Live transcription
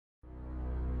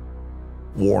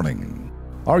Warning: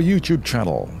 our YouTube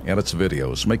channel and its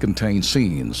videos may contain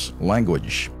scenes,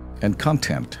 language, and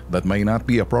content that may not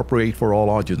be appropriate for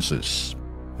all audiences.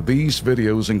 These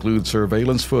videos include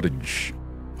surveillance footage,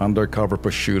 undercover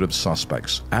pursuit of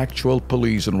suspects, actual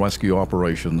police and rescue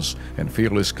operations, and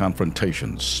fearless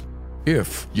confrontations.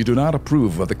 If you do not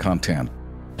approve of the content,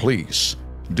 please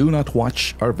do not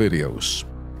watch our videos.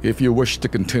 If you wish to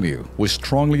continue, we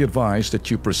strongly advise that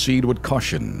you proceed with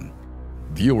caution.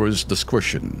 Viewers'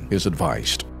 discretion is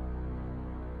advised.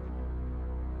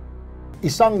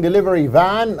 Isang delivery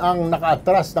van ang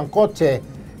nakaatras ng kotse,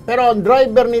 pero ang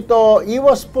driver nito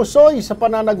iwas pusoy sa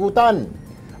pananagutan.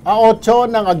 8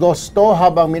 ng Agosto,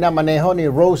 habang minamaneho ni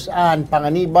Rose Ann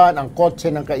Panganiban ang kotse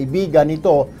ng kaibigan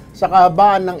nito sa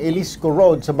kahabaan ng Elisco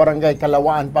Road sa Barangay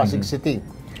Kalawaan, Pasig City.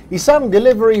 Isang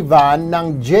delivery van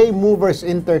ng J Movers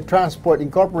Intertransport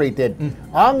Incorporated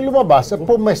ang lumabas at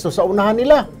pumesto sa unahan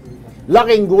nila.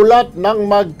 Laking gulat ng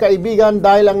magkaibigan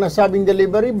dahil ang nasabing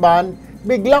delivery van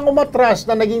biglang umatras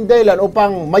na naging dahilan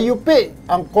upang mayupi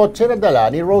ang kotse na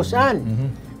dala ni Rose Ann.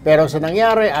 Pero sa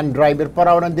nangyari, ang driver pa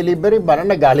raw ng delivery van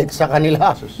ang nagalit sa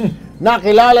kanila.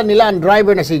 Nakilala nila ang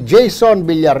driver na si Jason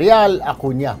Villarreal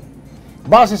Acuña.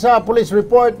 Base sa police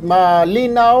report,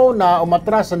 malinaw na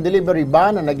umatras ang delivery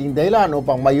van na naging dahilan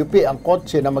upang mayupi ang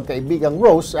kotse ng magkaibigang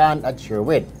Rose Ann at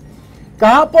Sherwin.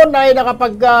 Kahapon ay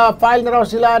nakapag-file na raw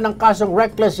sila ng kasong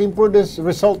reckless imprudence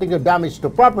resulting to damage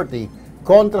to property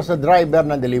kontra sa driver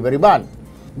ng delivery van.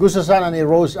 Gusto sana ni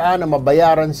Rose Ann na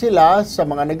mabayaran sila sa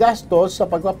mga nagastos sa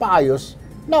pagpapaayos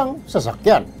ng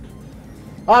sasakyan.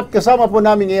 At kasama po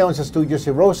namin ngayon sa studio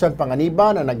si Rose Ann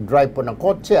Panganiban na nag-drive po ng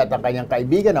kotse at ang kanyang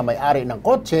kaibigan na may-ari ng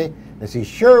kotse na si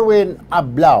Sherwin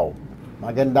Ablao.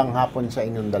 Magandang hapon sa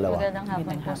inyong dalawa. Magandang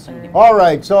hapon po, sir.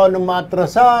 Alright, so nung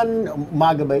maatrasan,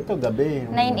 umaga ba ito? Gabi?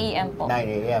 9 a.m. po. 9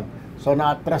 a.m. So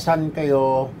naatrasan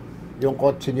kayo yung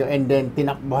kotse nyo and then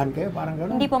tinakbuhan kayo? Parang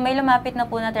gano'n? Hindi po, may lumapit na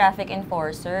po na traffic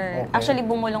enforcer. Okay. Actually,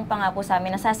 bumulong pa nga po sa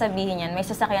amin na sasabihin yan, may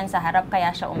sasakyan sa harap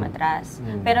kaya siya umatras.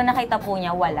 Pero nakita po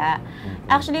niya, wala.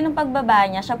 Actually, nung pagbaba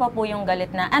niya, siya pa po yung galit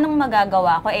na, anong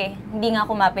magagawa ko eh? Hindi nga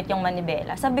kumapit yung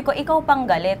manibela. Sabi ko, ikaw pang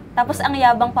galit. Tapos ang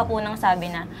yabang pa po nang sabi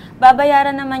na,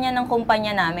 babayaran naman yan ng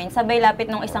kumpanya namin. Sabay lapit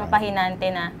nung isang pahinante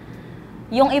na,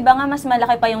 yung iba nga mas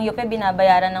malaki pa yung yupe,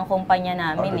 binabayaran ng kumpanya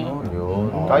namin eh.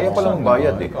 Kaya palang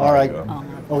bayad eh. Alright.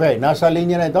 Okay, nasa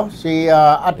linya na ito. Si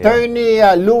Attorney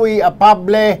Louie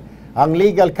Apable, ang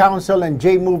legal counsel ng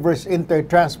J Movers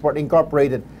Intertransport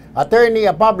Incorporated. Attorney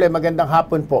Apable, magandang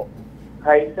hapon po.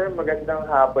 Hi sir, magandang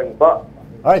hapon po.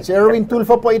 Alright, si Erwin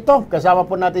Tulfo po ito. Kasama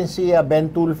po natin si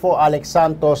Ben Tulfo, Alex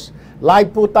Santos.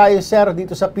 Live po tayo, sir,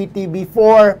 dito sa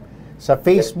PTV4. Sa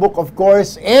Facebook, of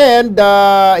course. And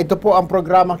ito po ang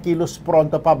programang Kilos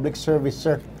Pronto Public Service,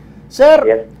 sir. Sir,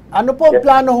 Yes. ano po ang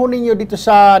plano ho ninyo dito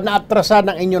sa naatrasan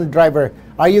ng inyong driver?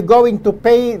 Are you going to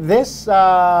pay this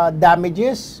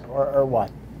damages or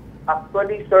what?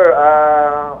 Actually sir,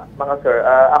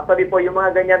 actually po yung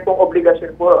mga ganyan pong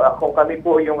obligasyon po, kung kami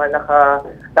po yung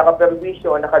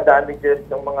naka-perwisyo, naka-damages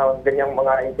ng mga ganyang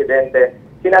mga insidente,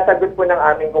 sinasagot po ng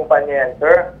aming kumpanya yan,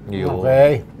 sir.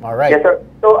 Okay, alright. Yes, sir.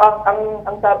 So,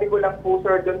 ang sabi ko lang po,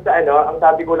 sir, dun sa ang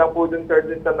sabi ko lang po dun, sir,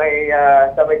 dun sa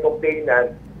may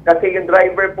complainant, kasi yung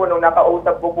driver po, nung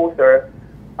nakausap po, sir,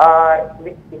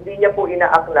 hindi niya po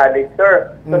ina-acknowledge,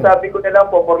 sir. So, sabi ko na lang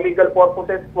po, for legal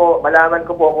purposes po, malaman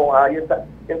ko po kung yung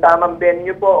tamang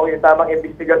venue po o yung tamang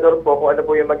investigador po, kung ano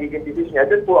po yung magiging decision niya,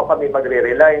 dun po kami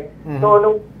magre-rely. So,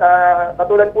 nung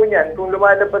katulad po niyan, kung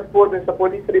lumalabas po dun sa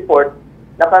police report,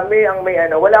 na kami ang may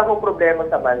wala akong problema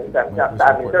sa amin,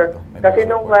 sir. Kasi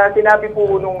nung sinabi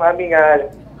po nung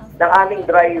ng aming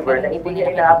driver na hindi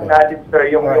niya ina-acknowledge, sir,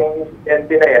 yung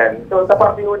incidente na yan. So, sa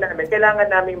parte po namin, kailangan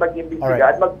namin mag-imbestiga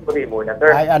at mag-puri muna,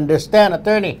 sir. I understand,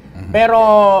 attorney. Pero,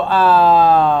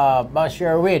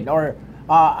 Sherwin, or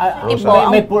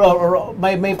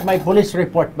may police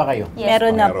report ba kayo? Yes,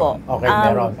 Meron na po. Okay,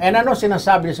 meron. And ano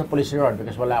sinasabi niyo sa police report?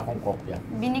 Because wala akong kopya.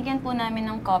 Binigyan po namin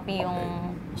ng copy yung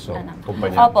So,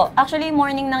 kumpanya. Opo. Actually,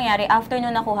 morning nangyari,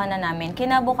 afternoon nakuha na namin.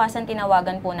 Kinabukasan,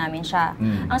 tinawagan po namin siya.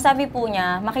 Ang sabi po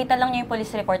niya, makita lang niya yung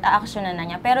police report, aaksyonan na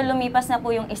niya. Pero lumipas na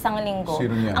po yung isang linggo.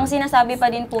 Sino niya? Ang sinasabi pa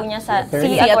din po niya sa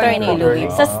Si Attorney Louie.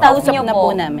 sa staff Kausap niyo na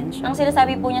po, po namin siya. ang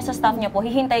sinasabi po niya sa staff niya po,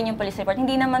 hihintayin yung police report.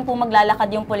 Hindi naman po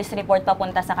maglalakad yung police report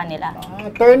papunta sa kanila.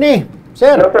 Attorney,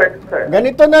 sir, No, sir.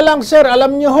 ganito na lang, sir.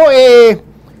 Alam niyo ho,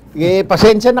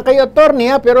 pasensya na kayo,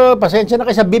 attorney, ha? Pero pasensya na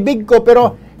kayo sa bibig ko,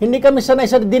 pero hindi kami sanay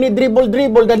sa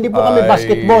dinidribble-dribble dahil hindi po kami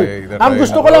basketball. Ang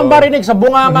gusto ko lang marinig sa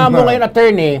bunganga mo ngayon,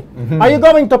 attorney, are you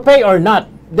going to pay or not?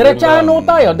 Diretsahan ho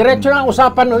tayo. Diretso na ang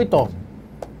usapan ho ito.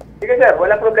 Sige sir,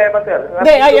 walang problema sir.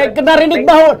 Hindi,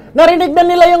 narinig na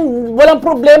nila yung walang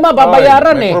problema,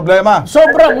 babayaran May eh. problema.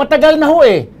 Sobrang matagal na ho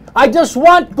eh. I just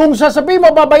want, kung sasabihin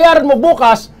mo, babayaran mo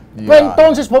bukas,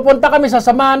 entonces pupunta kami,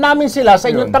 sasamahan namin sila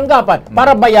sa inyong tanggapan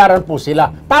para bayaran po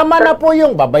sila. Tama na po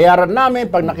yung babayaran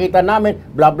namin, pag nakita namin,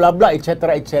 bla bla bla,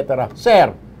 etc. etc. Sir.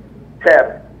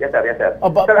 Sir, yes sir, yes sir.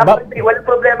 Sir, actually, walang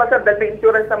problema sir, dahil may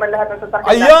insurance naman lahat ng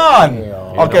sasakyan. Ayan!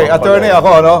 Okay, attorney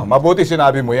ako, no? Mabuti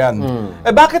sinabi mo yan.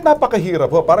 Eh, bakit napakahirap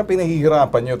po? Parang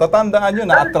pinahihirapan nyo. Tatandaan nyo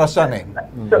na atrasan eh.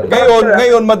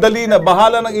 Ngayon, madali na.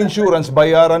 Bahala ng insurance,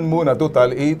 bayaran muna.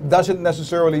 Total, it doesn't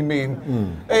necessarily mean,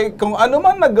 eh, kung ano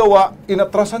man nagawa,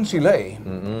 inatrasan sila eh.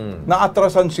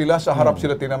 Naatrasan sila, sa harap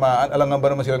sila tinamaan. Alam nga ba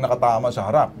naman sila nakatama sa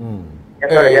harap? Yes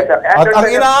sir, yes sir. At ang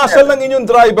inaasal ng inyong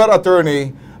driver,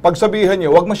 attorney, pagsabihan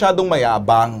nyo, huwag masyadong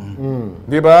mayabang.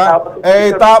 Di ba?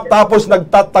 Tapos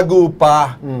nagtatago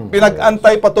pa.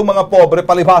 Pinag-antay pa itong mga pobre,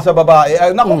 palibhasa babae.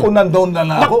 Ay, naku, kung nandun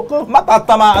na ako,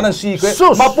 matatamaan ng sikwe.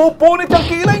 Mapupunit ang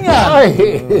kilay niya.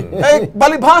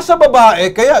 Palibhasa babae,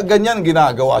 kaya ganyan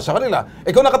ginagawa sa kanila.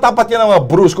 Kung nakatapat yan ng mga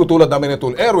brusko tulad namin ni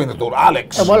Tul Erwin, ni Tul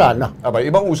Alex. Wala na. Abay,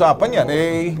 ibang usapan yan.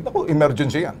 Naku,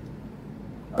 emergency yan.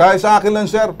 Kaya sa akin lang,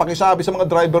 sir, pakisabi sa mga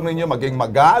driver ninyo, maging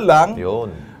magalang.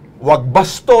 Yun. Huwag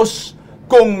bastos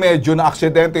kung medyo na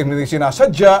aksidente, hindi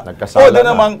sinasadya, Nagkasala pwede na.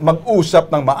 namang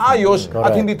mag-usap ng maayos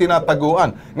at hindi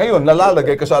tinataguan. Ngayon,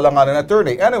 nalalagay ka sa alanganan ng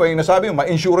attorney. Anyway, nasabi mo,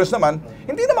 ma-insurance naman,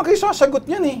 hindi naman kayo sasagot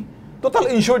niyan eh. Total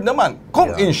insured naman,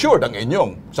 kung insured ang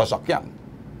inyong sasakyan.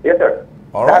 Yes sir.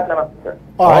 Alright. Lahat naman sir.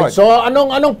 Alright, so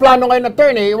anong plano ngayon,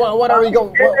 attorney? What are we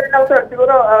going? Yes lang sir,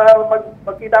 siguro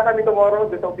magkita kami tomorrow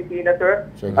doon sa opisina sir.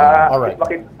 Sige. Alright.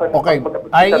 Okay.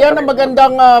 Ay, yan ang maganda.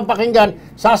 magandang pakinggan.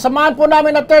 Sasamahan po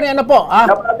namin, attorney, ano po?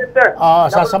 No problem sir.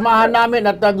 Sasamahan namin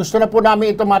at gusto na po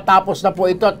namin ito matapos na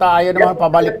po ito at ayaw naman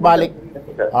pabalik-balik.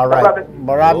 Alright.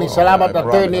 Maraming salamat,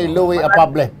 attorney Louie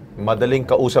Apable. Madaling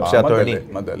kausap si attorney.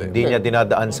 Madali. Hindi niya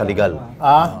dinadaan sa legal.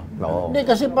 Oo. Hindi,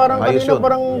 kasi parang Ayos kanina yun.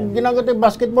 parang ginagot yung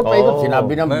basketball paikot.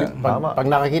 Sinabi na tama. pag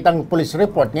nakikitang police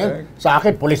report ngayon, sa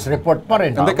akin police report pa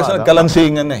rin. Hindi kasi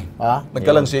nagkalansingan eh. Nagkalansingan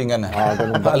Nagkalansingan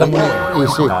eh. Alam mo na.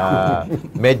 Easy.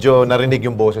 Medyo narinig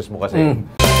yung boses mo kasi.